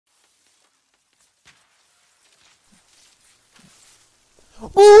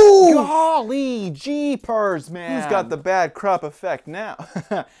Ooh! Golly jeepers, man. Who's got the bad crop effect now?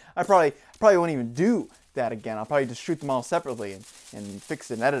 I probably won't even do that again. I'll probably just shoot them all separately and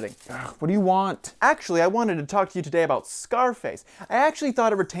fix it in editing. Ugh, what do you want? Actually, I wanted to talk to you today about Scarface. I actually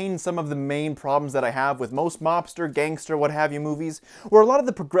thought it retained some of the main problems that I have with most mobster, gangster, what have you movies, where a lot of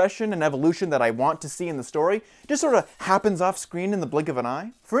the progression and evolution that I want to see in the story just sort of happens off screen in the blink of an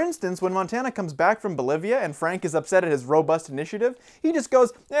eye. For instance, when Montana comes back from Bolivia and Frank is upset at his robust initiative, he just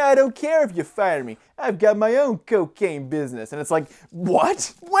goes, I don't care if you fire me. I've got my own cocaine business. And it's like,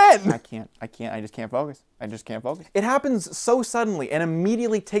 what? When? I just can't focus. I just can't focus. It happens so suddenly and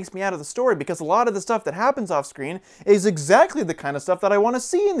immediately takes me out of the story because a lot of the stuff that happens off screen is exactly the kind of stuff that I want to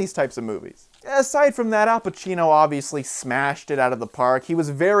see in these types of movies. Aside from that, Al Pacino obviously smashed it out of the park. He was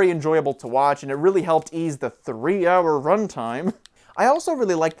very enjoyable to watch and it really helped ease the 3-hour runtime. I also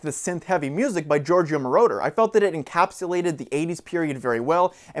really liked the synth-heavy music by Giorgio Moroder. I felt that it encapsulated the 80s period very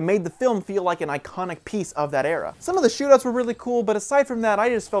well and made the film feel like an iconic piece of that era. Some of the shootouts were really cool, but aside from that, I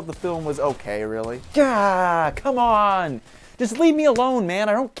just felt the film was okay, really. Gah, come on. Just leave me alone, man.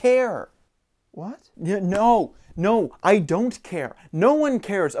 I don't care. What? Yeah, no, I don't care. No one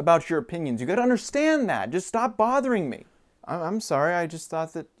cares about your opinions. You gotta understand that. Just stop bothering me. I'm sorry, I just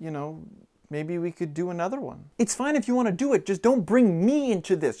thought that, maybe we could do another one. It's fine if you want to do it, just don't bring me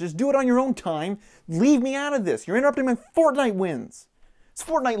into this. Just do it on your own time. Leave me out of this. You're interrupting my Fortnite wins. It's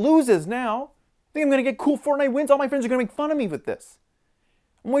Fortnite loses now. Think I'm going to get cool Fortnite wins? All my friends are going to make fun of me with this.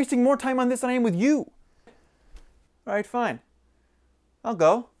 I'm wasting more time on this than I am with you. Alright, fine. I'll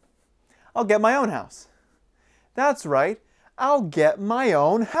go. I'll get my own house. That's right. I'll get my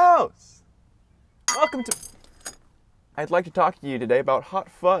own house. Welcome to... I'd like to talk to you today about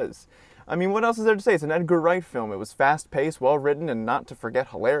Hot Fuzz. I mean, what else is there to say? It's an Edgar Wright film. It was fast-paced, well-written, and not to forget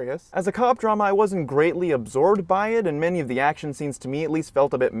hilarious. As a cop drama, I wasn't greatly absorbed by it, and many of the action scenes, to me at least,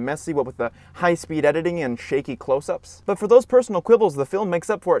 felt a bit messy, what with the high-speed editing and shaky close-ups. But for those personal quibbles, the film makes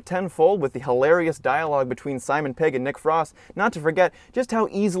up for it tenfold with the hilarious dialogue between Simon Pegg and Nick Frost, not to forget just how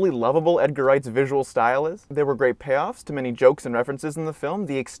easily lovable Edgar Wright's visual style is. There were great payoffs to many jokes and references in the film.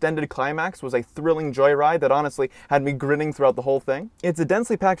 The extended climax was a thrilling joyride that honestly had me grinning throughout the whole thing. It's a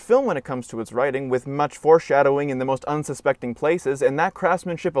densely packed film when it comes to its writing, with much foreshadowing in the most unsuspecting places, and that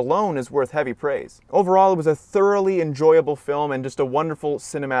craftsmanship alone is worth heavy praise. Overall, it was a thoroughly enjoyable film and just a wonderful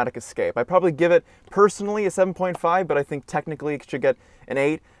cinematic escape. I'd probably give it, personally, a 7.5, but I think technically it should get an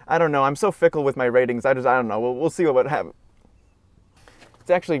 8. I don't know, I'm so fickle with my ratings, I don't know, we'll see what happens.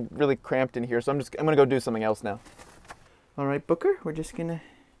 It's actually really cramped in here, so I'm gonna go do something else now. Alright, Booker, we'll just,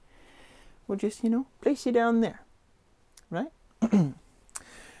 place you down there. Right?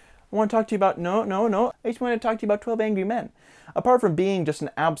 I want to talk to you about, no. I just want to talk to you about 12 Angry Men. Apart from being just an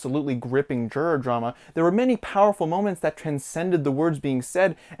absolutely gripping juror drama, there were many powerful moments that transcended the words being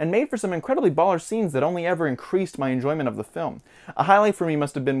said and made for some incredibly baller scenes that only ever increased my enjoyment of the film. A highlight for me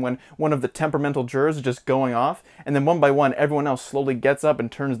must have been when one of the temperamental jurors is just going off, and then one by one everyone else slowly gets up and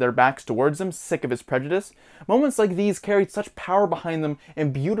turns their backs towards him, sick of his prejudice. Moments like these carried such power behind them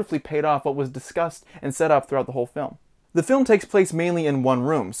and beautifully paid off what was discussed and set up throughout the whole film. The film takes place mainly in one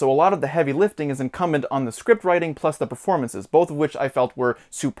room, so a lot of the heavy lifting is incumbent on the script writing plus the performances, both of which I felt were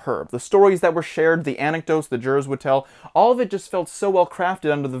superb. The stories that were shared, the anecdotes the jurors would tell, all of it just felt so well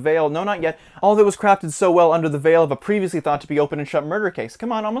crafted under the veil, no not yet, all of it was crafted so well under the veil of a previously thought to be open and shut murder case.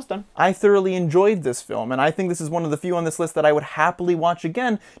 Come on, almost done. I thoroughly enjoyed this film, and I think this is one of the few on this list that I would happily watch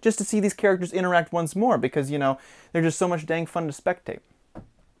again just to see these characters interact once more, because, they're just so much dang fun to spectate.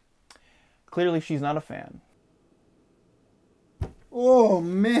 Clearly she's not a fan. Oh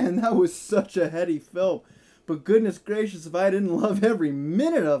man, that was such a heady film. But goodness gracious if I didn't love every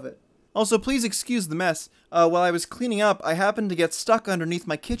minute of it. Also, please excuse the mess. While I was cleaning up, I happened to get stuck underneath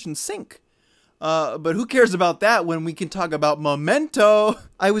my kitchen sink. But who cares about that when we can talk about Memento?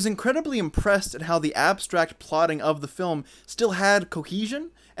 I was incredibly impressed at how the abstract plotting of the film still had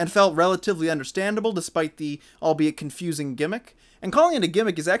cohesion and felt relatively understandable despite the, albeit confusing, gimmick. And calling it a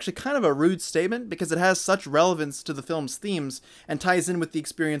gimmick is actually kind of a rude statement because it has such relevance to the film's themes and ties in with the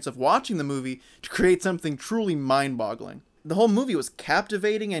experience of watching the movie to create something truly mind-boggling. The whole movie was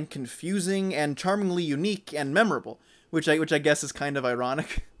captivating and confusing and charmingly unique and memorable, which I guess is kind of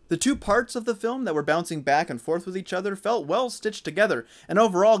ironic. The two parts of the film that were bouncing back and forth with each other felt well stitched together, and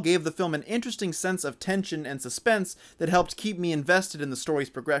overall gave the film an interesting sense of tension and suspense that helped keep me invested in the story's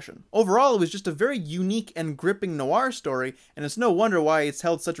progression. Overall, it was just a very unique and gripping noir story, and it's no wonder why it's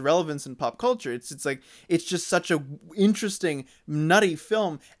held such relevance in pop culture. It's just such a interesting, nutty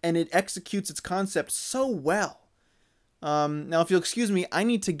film, and it executes its concept so well. Now, if you'll excuse me, I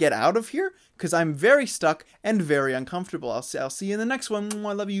need to get out of here because I'm very stuck and very uncomfortable. I'll see you in the next one.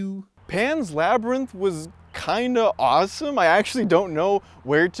 I love you. Pan's Labyrinth was kinda awesome. I actually don't know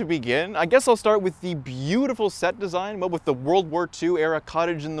where to begin. I guess I'll start with the beautiful set design, with the World War II era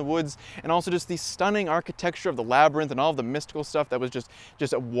cottage in the woods, and also just the stunning architecture of the labyrinth and all of the mystical stuff that was just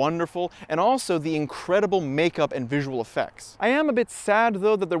wonderful, and also the incredible makeup and visual effects. I am a bit sad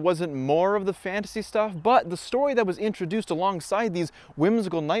though that there wasn't more of the fantasy stuff, but the story that was introduced alongside these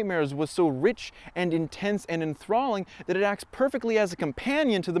whimsical nightmares was so rich and intense and enthralling that it acts perfectly as a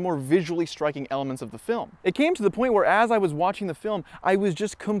companion to the more visually striking elements of the film. It came to the point where as I was watching the film, I was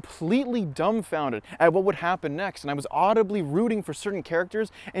just completely dumbfounded at what would happen next, and I was audibly rooting for certain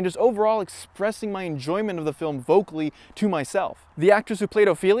characters and just overall expressing my enjoyment of the film vocally to myself. The actress who played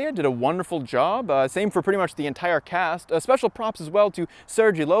Ophelia did a wonderful job, same for pretty much the entire cast. Special props as well to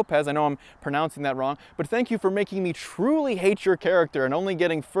Sergi Lopez, I know I'm pronouncing that wrong, but thank you for making me truly hate your character and only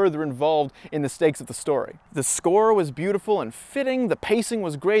getting further involved in the stakes of the story. The score was beautiful and fitting, the pacing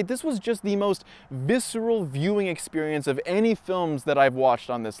was great. This was just the most visceral viewing experience of any films that I've watched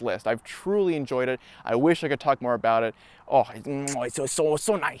on this list. I've truly enjoyed it. I wish I could talk more about it. Oh, it's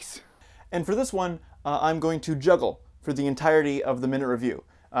so nice. And for this one, I'm going to juggle for the entirety of the minute review.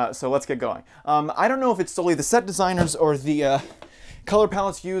 So let's get going. I don't know if it's solely the set designers or the color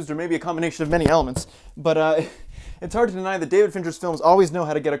palettes used, or maybe a combination of many elements, but it's hard to deny that David Fincher's films always know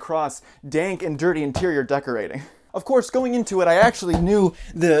how to get across dank and dirty interior decorating. Of course, going into it, I actually knew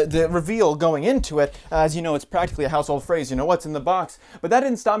the reveal going into it. As you know, it's practically a household phrase, you know what's in the box. But that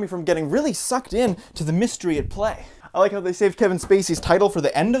didn't stop me from getting really sucked in to the mystery at play. I like how they saved Kevin Spacey's title for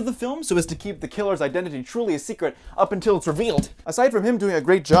the end of the film so as to keep the killer's identity truly a secret up until it's revealed. Aside from him doing a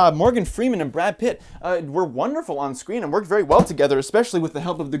great job, Morgan Freeman and Brad Pitt were wonderful on screen and worked very well together, especially with the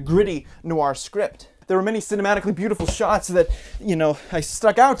help of the gritty noir script. There were many cinematically beautiful shots that, you know,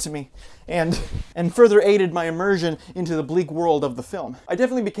 stuck out to me and further aided my immersion into the bleak world of the film. I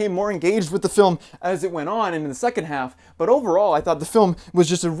definitely became more engaged with the film as it went on and in the second half, but overall I thought the film was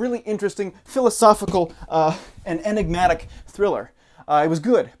just a really interesting, philosophical, and enigmatic thriller. It was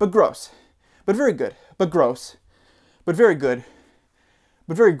good, but gross. But very good, but gross. But very good,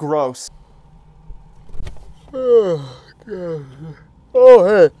 but very gross. Oh, God. Oh,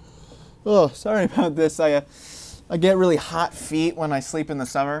 hey. Oh, sorry about this. I get really hot feet when I sleep in the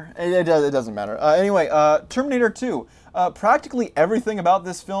summer. It doesn't matter. Anyway, Terminator 2. Practically everything about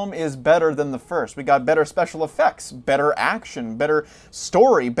this film is better than the first. We got better special effects, better action, better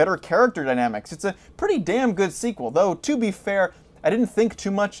story, better character dynamics. It's a pretty damn good sequel, though to be fair, I didn't think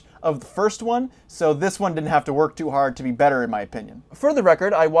too much of the first one, so this one didn't have to work too hard to be better in my opinion. For the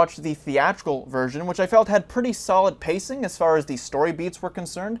record, I watched the theatrical version, which I felt had pretty solid pacing as far as the story beats were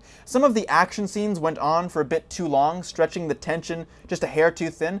concerned. Some of the action scenes went on for a bit too long, stretching the tension just a hair too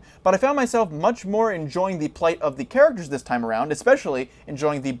thin, but I found myself much more enjoying the plight of the characters this time around, especially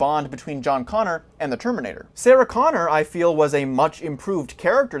enjoying the bond between John Connor and the Terminator. Sarah Connor, I feel, was a much improved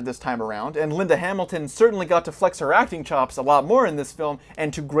character this time around, and Linda Hamilton certainly got to flex her acting chops a lot more in this film,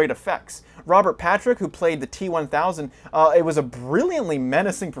 and to great effects. Robert Patrick, who played the T-1000, it was a brilliantly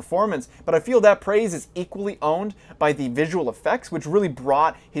menacing performance, but I feel that praise is equally owned by the visual effects, which really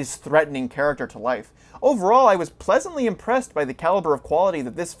brought his threatening character to life. Overall, I was pleasantly impressed by the caliber of quality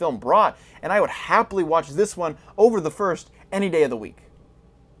that this film brought, and I would happily watch this one over the first any day of the week.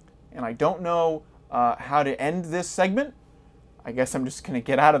 And I don't know how to end this segment. I guess I'm just gonna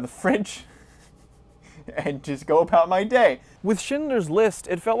get out of the fridge and just go about my day. With Schindler's List,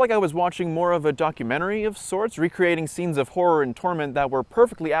 it felt like I was watching more of a documentary of sorts, recreating scenes of horror and torment that were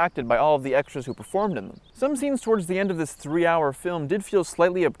perfectly acted by all of the extras who performed in them. Some scenes towards the end of this 3-hour film did feel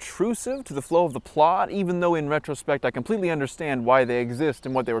slightly obtrusive to the flow of the plot, even though in retrospect I completely understand why they exist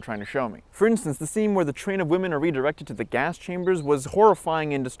and what they were trying to show me. For instance, the scene where the train of women are redirected to the gas chambers was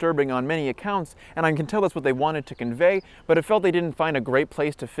horrifying and disturbing on many accounts, and I can tell that's what they wanted to convey, but it felt they didn't find a great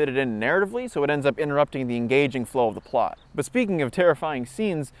place to fit it in narratively, so it ends up interrupting the engaging flow of the plot. But speaking of terrifying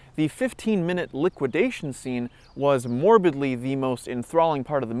scenes, the 15-minute liquidation scene was morbidly the most enthralling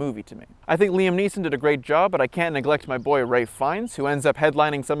part of the movie to me. I think Liam Neeson did a great job, but I can't neglect my boy Ralph Fiennes, who ends up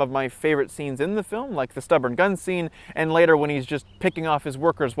headlining some of my favorite scenes in the film, like the stubborn gun scene, and later when he's just picking off his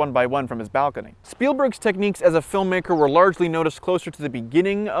workers one by one from his balcony. Spielberg's techniques as a filmmaker were largely noticed closer to the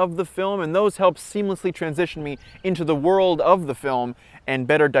beginning of the film, and those helped seamlessly transition me into the world of the film and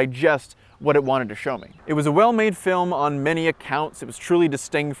better digest what it wanted to show me. It was a well-made film on many accounts. It was truly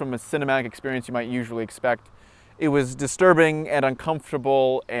distinct from a cinematic experience you might usually expect. It was disturbing and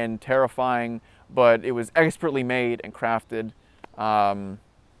uncomfortable and terrifying, but it was expertly made and crafted.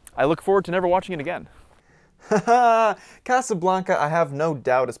 I look forward to never watching it again. Casablanca, I have no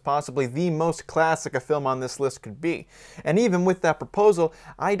doubt, is possibly the most classic a film on this list could be. And even with that proposal,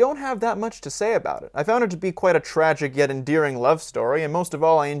 I don't have that much to say about it. I found it to be quite a tragic yet endearing love story, and most of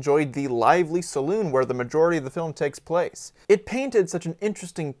all I enjoyed the lively saloon where the majority of the film takes place. It painted such an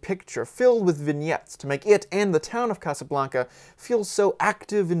interesting picture, filled with vignettes, to make it and the town of Casablanca feel so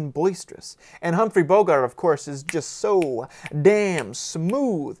active and boisterous. And Humphrey Bogart, of course, is just so damn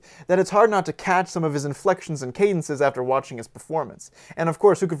smooth that it's hard not to catch some of his inflections and cadences after watching his performance. And of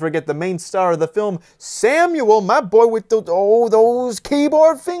course, who could forget the main star of the film, Samuel, my boy with those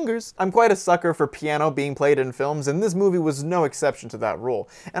keyboard fingers. I'm quite a sucker for piano being played in films, and this movie was no exception to that rule.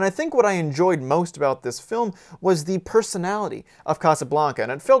 And I think what I enjoyed most about this film was the personality of Casablanca,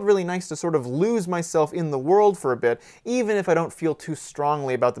 and it felt really nice to sort of lose myself in the world for a bit, even if I don't feel too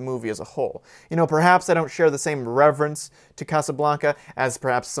strongly about the movie as a whole. You know, perhaps I don't share the same reverence to Casablanca as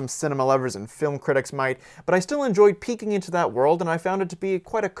perhaps some cinema lovers and film critics might, but I still enjoyed peeking into that world, and I found it to be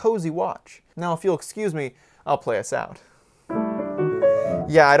quite a cozy watch. Now, if you'll excuse me, I'll play us out.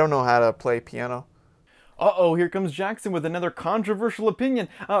 Yeah, I don't know how to play piano. Uh-oh, here comes Jackson with another controversial opinion.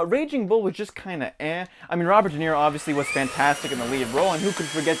 Raging Bull was just kinda eh. I mean, Robert De Niro obviously was fantastic in the lead role, and who could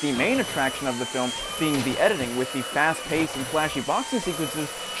forget the main attraction of the film being the editing, with the fast-paced and flashy boxing sequences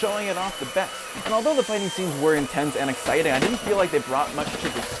showing it off the best. And although the fighting scenes were intense and exciting, I didn't feel like they brought much to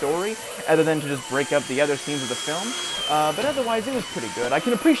the story, other than to just break up the other scenes of the film. But otherwise, it was pretty good. I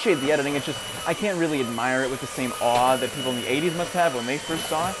can appreciate the editing, it's just, I can't really admire it with the same awe that people in the 80s must have when they first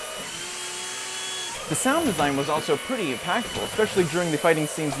saw it. The sound design was also pretty impactful, especially during the fighting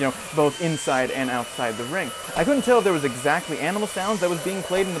scenes, you know, both inside and outside the ring. I couldn't tell if there was exactly animal sounds that was being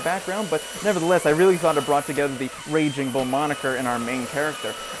played in the background, but nevertheless, I really thought it brought together the Raging Bull moniker and our main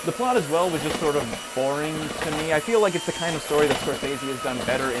character. The plot as well was just sort of boring to me. I feel like it's the kind of story that Scarface has done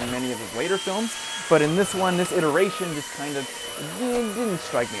better in many of his later films, but in this one, this iteration just kind of didn't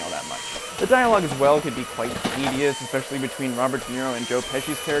strike me all that much. The dialogue as well could be quite tedious, especially between Robert De Niro and Joe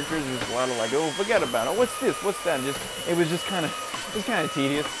Pesci's characters. There's a lot of like, oh, forget about it. What's this? What's that? It was kind of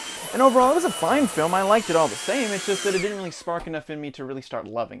tedious. And overall, it was a fine film. I liked it all the same. It's just that it didn't really spark enough in me to really start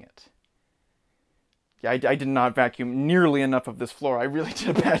loving it. Yeah, I did not vacuum nearly enough of this floor. I really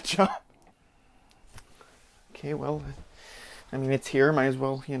did a bad job. Okay, well, I mean, it's here. Might as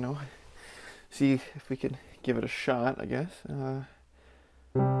well, you know, see if we could give it a shot, I guess.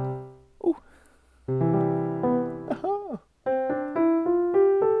 Ooh. Uh-huh.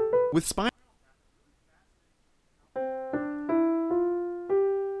 With Spinal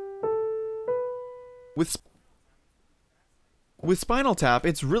With Spinal Tap,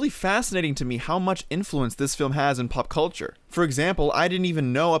 it's really fascinating to me how much influence this film has in pop culture. For example, I didn't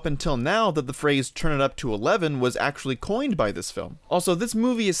even know up until now that the phrase "turn it up to 11" was actually coined by this film. Also, this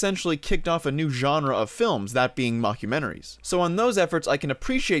movie essentially kicked off a new genre of films, that being mockumentaries. So on those efforts, I can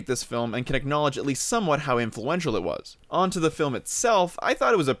appreciate this film and can acknowledge at least somewhat how influential it was. On to the film itself, I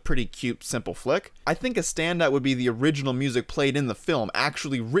thought it was a pretty cute, simple flick. I think a standout would be the original music played in the film,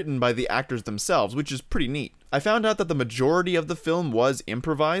 actually written by the actors themselves, which is pretty neat. I found out that the majority of the film was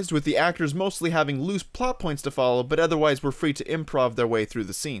improvised, with the actors mostly having loose plot points to follow, but otherwise were free to improv their way through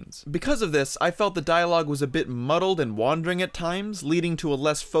the scenes. Because of this, I felt the dialogue was a bit muddled and wandering at times, leading to a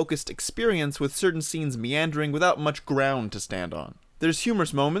less focused experience, with certain scenes meandering without much ground to stand on. There's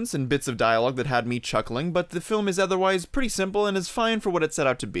humorous moments and bits of dialogue that had me chuckling, but the film is otherwise pretty simple and is fine for what it set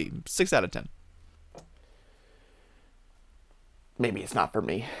out to be. 6 out of 10. Maybe it's not for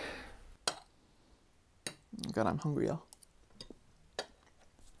me. God, I'm hungry, y'all.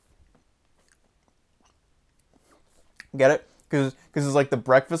 Get it? Because it's like the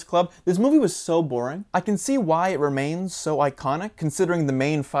Breakfast Club. This movie was so boring. I can see why it remains so iconic, considering the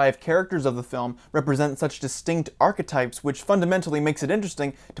main 5 characters of the film represent such distinct archetypes, which fundamentally makes it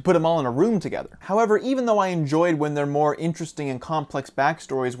interesting to put them all in a room together. However, even though I enjoyed when their more interesting and complex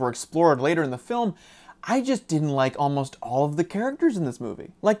backstories were explored later in the film, I just didn't like almost all of the characters in this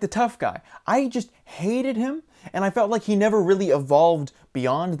movie. Like the tough guy. I just hated him, and I felt like he never really evolved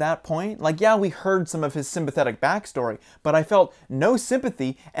beyond that point. Like, yeah, we heard some of his sympathetic backstory, but I felt no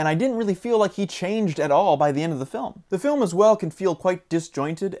sympathy, and I didn't really feel like he changed at all by the end of the film. The film as well can feel quite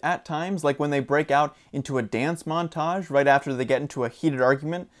disjointed at times, like when they break out into a dance montage right after they get into a heated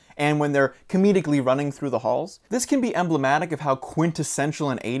argument, and when they're comedically running through the halls. This can be emblematic of how quintessential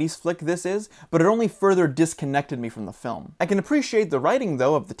an 80s flick this is, but it only further disconnected me from the film. I can appreciate the writing,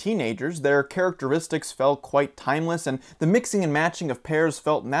 though, of the teenagers. Their characteristics felt quite timeless, and the mixing and matching of pairs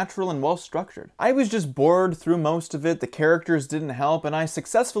felt natural and well structured. I was just bored through most of it, the characters didn't help, and I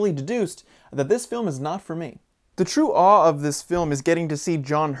successfully deduced that this film is not for me. The true awe of this film is getting to see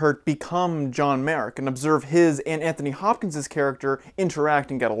John Hurt become John Merrick and observe his and Anthony Hopkins' character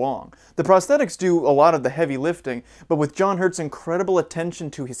interact and get along. The prosthetics do a lot of the heavy lifting, but with John Hurt's incredible attention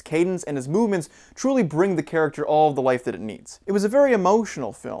to his cadence and his movements truly bring the character all of the life that it needs. It was a very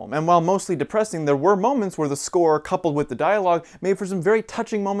emotional film, and while mostly depressing, there were moments where the score, coupled with the dialogue, made for some very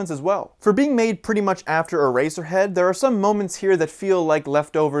touching moments as well. For being made pretty much after Eraserhead, there are some moments here that feel like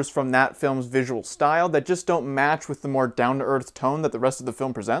leftovers from that film's visual style that just don't match with the more down-to-earth tone that the rest of the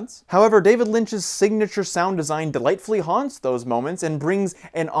film presents. However, David Lynch's signature sound design delightfully haunts those moments and brings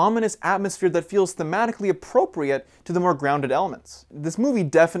an ominous atmosphere that feels thematically appropriate to the more grounded elements. This movie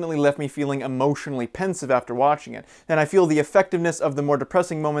definitely left me feeling emotionally pensive after watching it, and I feel the effectiveness of the more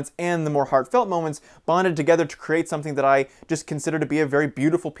depressing moments and the more heartfelt moments bonded together to create something that I just consider to be a very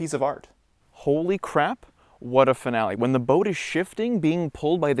beautiful piece of art. Holy crap! What a finale. When the boat is shifting, being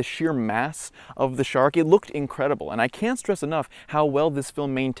pulled by the sheer mass of the shark, it looked incredible, and I can't stress enough how well this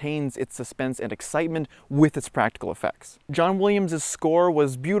film maintains its suspense and excitement with its practical effects. John Williams' score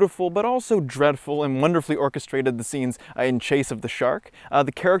was beautiful, but also dreadful, and wonderfully orchestrated the scenes in chase of the shark.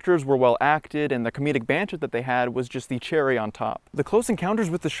 The characters were well acted, and the comedic banter that they had was just the cherry on top. The close encounters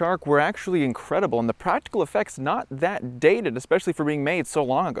with the shark were actually incredible, and the practical effects not that dated, especially for being made so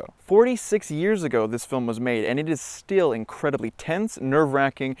long ago. 46 years ago this film was made, and it is still incredibly tense,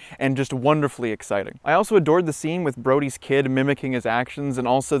 nerve-wracking, and just wonderfully exciting. I also adored the scene with Brody's kid mimicking his actions, and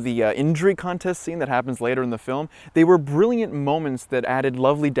also the injury contest scene that happens later in the film. They were brilliant moments that added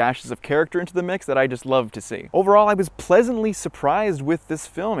lovely dashes of character into the mix that I just loved to see. Overall, I was pleasantly surprised with this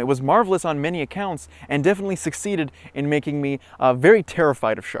film. It was marvelous on many accounts, and definitely succeeded in making me very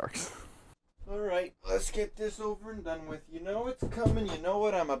terrified of sharks. Alright, let's get this over and done with. You know it's coming, you know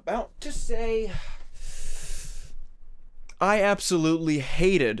what I'm about to say. I absolutely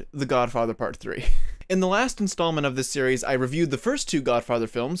hated The Godfather Part III. In the last installment of this series, I reviewed the first two Godfather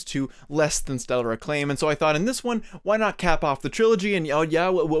films to less than stellar acclaim, and so I thought in this one, why not cap off the trilogy, and oh yeah,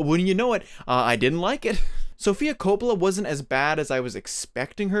 wouldn't you know it, I didn't like it. Sofia Coppola wasn't as bad as I was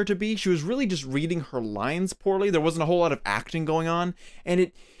expecting her to be. She was really just reading her lines poorly. There wasn't a whole lot of acting going on,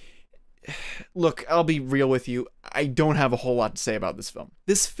 and look, I'll be real with you, I don't have a whole lot to say about this film.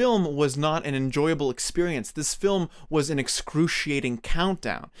 This film was not an enjoyable experience. This film was an excruciating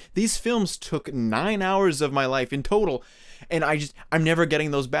countdown. These films took 9 hours of my life in total, and I'm never getting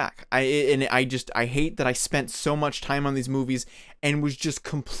those back. I hate that I spent so much time on these movies and was just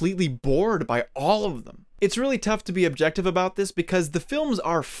completely bored by all of them. It's really tough to be objective about this because the films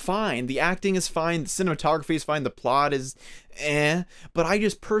are fine, the acting is fine, the cinematography is fine, the plot is but I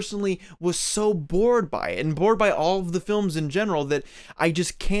just personally was so bored by it, and bored by all of the films in general, that I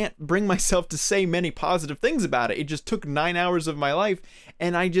just can't bring myself to say many positive things about it. It just took 9 hours of my life,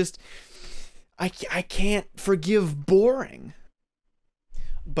 and I can't forgive boring.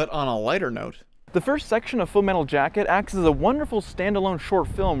 But on a lighter note, the first section of Full Metal Jacket acts as a wonderful standalone short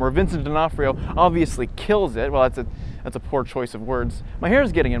film where Vincent D'Onofrio obviously kills it. Well, that's a poor choice of words. My hair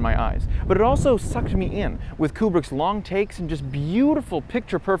is getting in my eyes. But it also sucked me in with Kubrick's long takes and just beautiful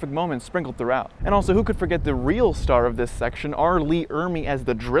picture-perfect moments sprinkled throughout. And also, who could forget the real star of this section, R. Lee Ermey as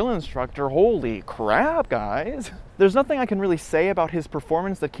the drill instructor. Holy crap, guys. There's nothing I can really say about his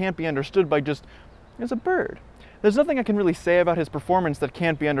performance that can't be understood by just, as a bird. There's nothing I can really say about his performance that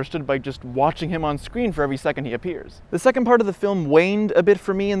can't be understood by just watching him on screen for every second he appears. The second part of the film waned a bit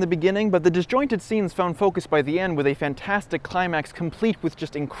for me in the beginning, but the disjointed scenes found focus by the end with a fantastic climax complete with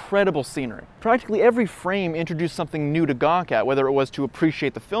just incredible scenery. Practically every frame introduced something new to gawk at, whether it was to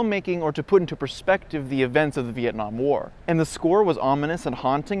appreciate the filmmaking or to put into perspective the events of the Vietnam War. And the score was ominous and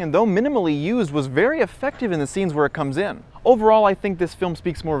haunting, and though minimally used, was very effective in the scenes where it comes in. Overall, I think this film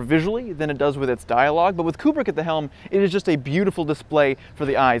speaks more visually than it does with its dialogue, but with Kubrick at the helm, it is just a beautiful display for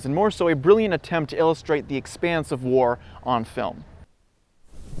the eyes, and more so a brilliant attempt to illustrate the expanse of war on film.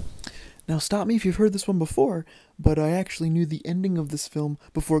 Now stop me if you've heard this one before, but I actually knew the ending of this film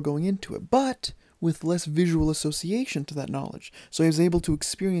before going into it, but with less visual association to that knowledge, so I was able to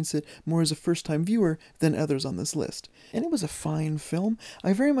experience it more as a first-time viewer than others on this list. And it was a fine film.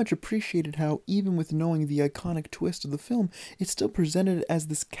 I very much appreciated how, even with knowing the iconic twist of the film, it still presented as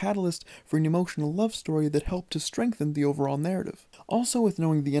this catalyst for an emotional love story that helped to strengthen the overall narrative. Also, with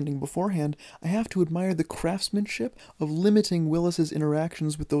knowing the ending beforehand, I have to admire the craftsmanship of limiting Willis's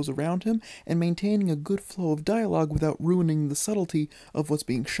interactions with those around him and maintaining a good flow of dialogue without ruining the subtlety of what's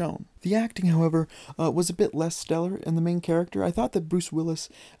being shown. The acting, however, was a bit less stellar in the main character. I thought that Bruce Willis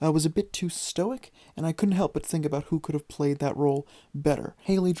was a bit too stoic, and I couldn't help but think about who could have played that role better.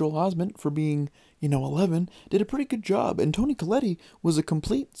 Haley Joel Osment for being You know, 11 did a pretty good job, and Toni Collette was a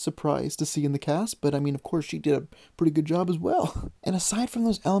complete surprise to see in the cast, but I mean, of course, she did a pretty good job as well. And aside from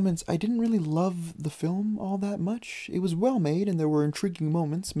those elements, I didn't really love the film all that much. It was well made, and there were intriguing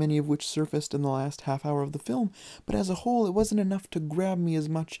moments, many of which surfaced in the last half hour of the film, but as a whole, it wasn't enough to grab me as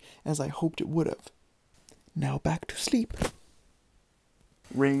much as I hoped it would have. Now back to sleep.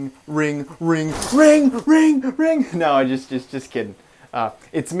 Ring, ring, ring, ring, ring, ring. No, I just kidding.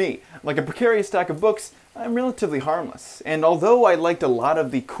 It's me. Like a precarious stack of books, I'm relatively harmless. And although I liked a lot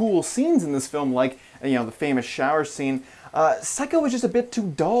of the cool scenes in this film, like, you know, the famous shower scene, Psycho was just a bit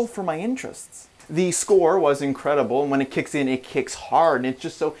too dull for my interests. The score was incredible, and when it kicks in, it kicks hard, and it's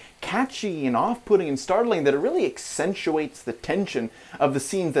just so catchy and off-putting and startling that it really accentuates the tension of the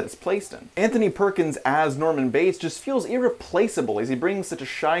scenes that it's placed in. Anthony Perkins as Norman Bates just feels irreplaceable as he brings such a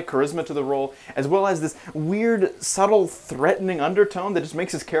shy charisma to the role, as well as this weird, subtle, threatening undertone that just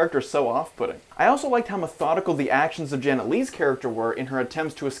makes his character so off-putting. I also liked how methodical the actions of Janet Leigh's character were in her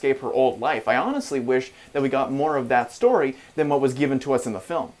attempts to escape her old life. I honestly wish that we got more of that story than what was given to us in the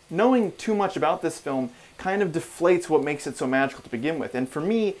film. Knowing too much about this film kind of deflates what makes it so magical to begin with, and for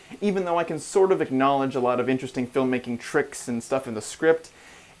me, even though I can sort of acknowledge a lot of interesting filmmaking tricks and stuff in the script,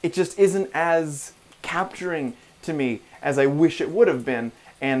 it just isn't as capturing to me as I wish it would have been,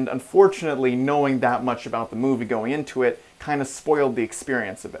 and unfortunately, knowing that much about the movie going into it kind of spoiled the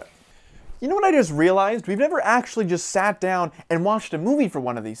experience a bit. You know what I just realized? We've never actually just sat down and watched a movie for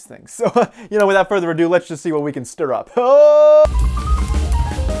one of these things. So, you know, without further ado, let's just see what we can stir up. Oh!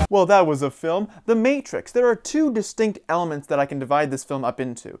 Well, that was a film. The Matrix. There are two distinct elements that I can divide this film up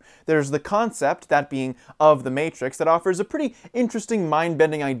into. There's the concept, that being of the Matrix, that offers a pretty interesting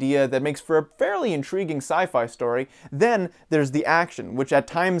mind-bending idea that makes for a fairly intriguing sci-fi story. Then there's the action, which at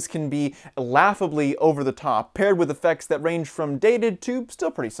times can be laughably over the top, paired with effects that range from dated to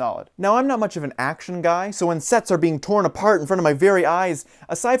still pretty solid. Now, I'm not much of an action guy, so when sets are being torn apart in front of my very eyes,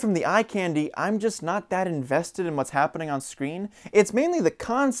 aside from the eye candy, I'm just not that invested in what's happening on screen. It's mainly the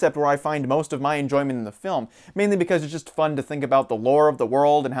concept where I find most of my enjoyment in the film, mainly because it's just fun to think about the lore of the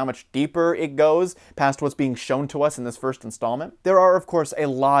world and how much deeper it goes past what's being shown to us in this first installment. There are, of course, a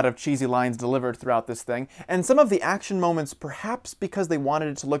lot of cheesy lines delivered throughout this thing, and some of the action moments, perhaps because they wanted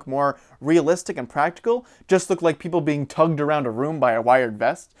it to look more realistic and practical, just look like people being tugged around a room by a wired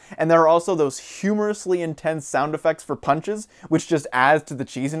vest. And there are also those humorously intense sound effects for punches, which just adds to the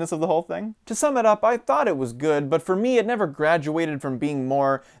cheesiness of the whole thing. To sum it up, I thought it was good, but for me it never graduated from being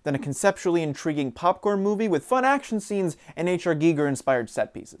more than a conceptually intriguing popcorn movie with fun action scenes and H.R. Giger-inspired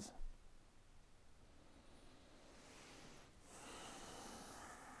set pieces.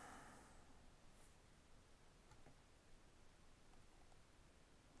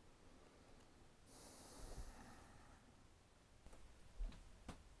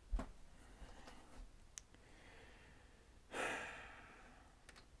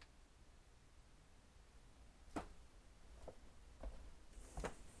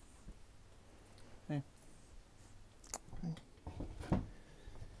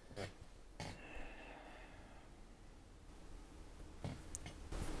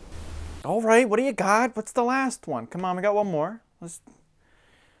 All right, what do you got? What's the last one? Come on, we got one more. Let's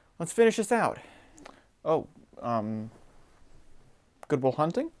finish this out. Oh, Good Will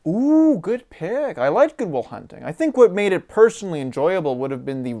Hunting? Ooh, good pick. I liked Good Will Hunting. I think what made it personally enjoyable would have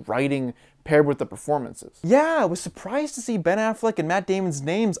been the writing paired with the performances. Yeah, I was surprised to see Ben Affleck and Matt Damon's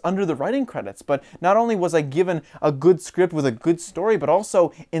names under the writing credits, but not only was I given a good script with a good story, but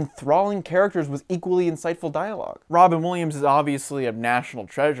also enthralling characters with equally insightful dialogue. Robin Williams is obviously a national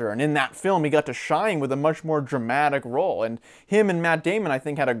treasure, and in that film he got to shine with a much more dramatic role, and him and Matt Damon I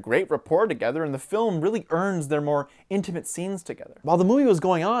think had a great rapport together, and the film really earns their more intimate scenes together. While the movie was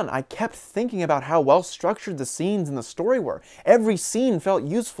going on, I kept thinking about how well structured the scenes and the story were. Every scene felt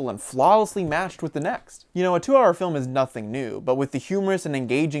useful and flawlessly matched with the next. You know, a 2-hour film is nothing new, but with the humorous and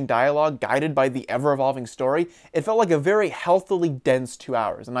engaging dialogue guided by the ever-evolving story, it felt like a very healthily dense 2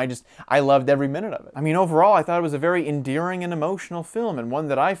 hours, and I loved every minute of it. I mean, overall, I thought it was a very endearing and emotional film, and one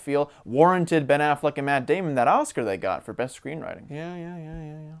that I feel warranted Ben Affleck and Matt Damon that Oscar they got for Best Screenwriting.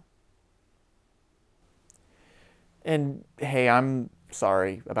 Yeah. And, hey, I'm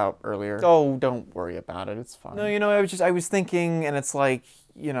sorry about earlier. Oh, don't worry about it, it's fine. No, you know, I was thinking, and it's like,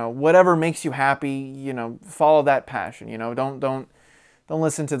 you know, whatever makes you happy, you know, follow that passion, you know, don't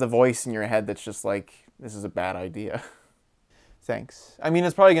listen to the voice in your head that's just like, this is a bad idea. Thanks. I mean,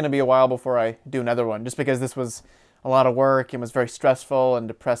 it's probably going to be a while before I do another one, just because this was a lot of work and was very stressful and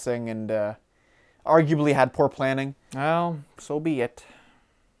depressing and arguably had poor planning. Well, so be it.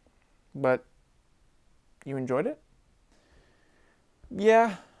 But you enjoyed it?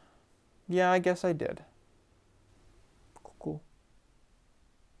 Yeah, Yeah, I guess I did. Cool.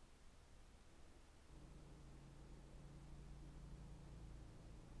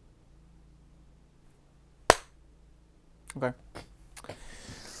 Okay.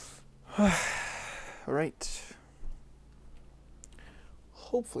 All right.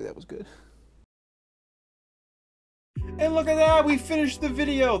 Hopefully that was good. And look at that, we finished the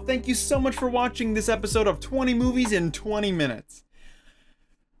video. Thank you so much for watching this episode of 20 movies in 20 minutes.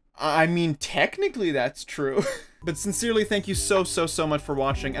 I mean, technically that's true. But sincerely, thank you so much for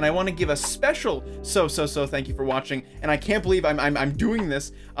watching, and I want to give a special so thank you for watching, and I can't believe I'm doing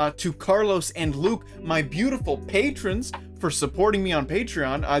this to Carlos and Luke, my beautiful patrons, for supporting me on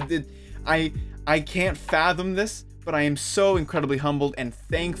Patreon. I can't fathom this, but I am so incredibly humbled and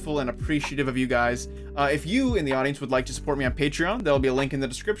thankful and appreciative of you guys. If you in the audience would like to support me on Patreon, there'll be a link in the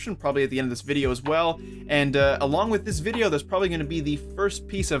description, probably at the end of this video as well. And along with this video, there's probably going to be the first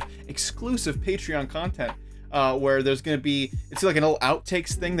piece of exclusive Patreon content, where there's going to be, it's like an little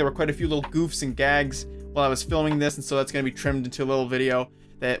outtakes thing. There were quite a few little goofs and gags while I was filming this, and so that's going to be trimmed into a little video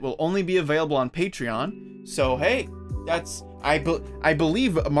that will only be available on Patreon. So hey, that's, I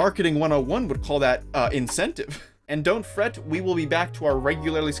believe Marketing 101 would call that incentive. And don't fret, we will be back to our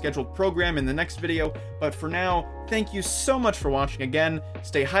regularly scheduled program in the next video, but for now, thank you so much for watching again.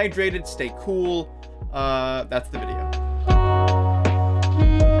 Stay hydrated, stay cool. That's the video.